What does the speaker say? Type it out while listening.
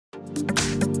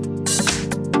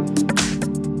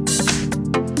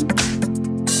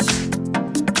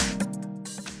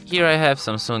Here I have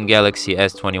Samsung Galaxy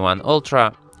S21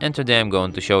 Ultra, and today I'm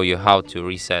going to show you how to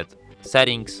reset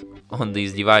settings on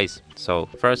this device. So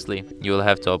firstly, you will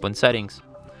have to open settings,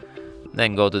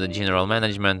 then go to the general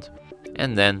management,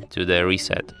 and then to the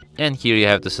reset. And here you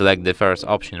have to select the first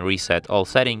option, reset all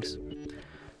settings,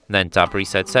 then tap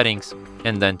reset settings,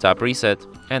 and then tap reset,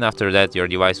 and after that your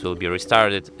device will be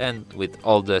restarted and with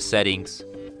all the settings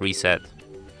reset.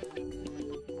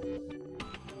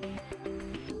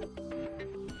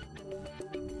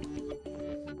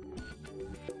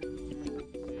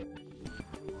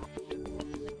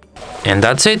 And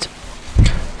that's it.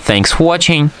 Thanks for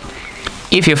watching.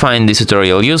 If you find this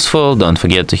tutorial useful, don't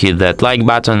forget to hit that like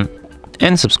button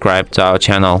and subscribe to our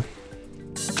channel.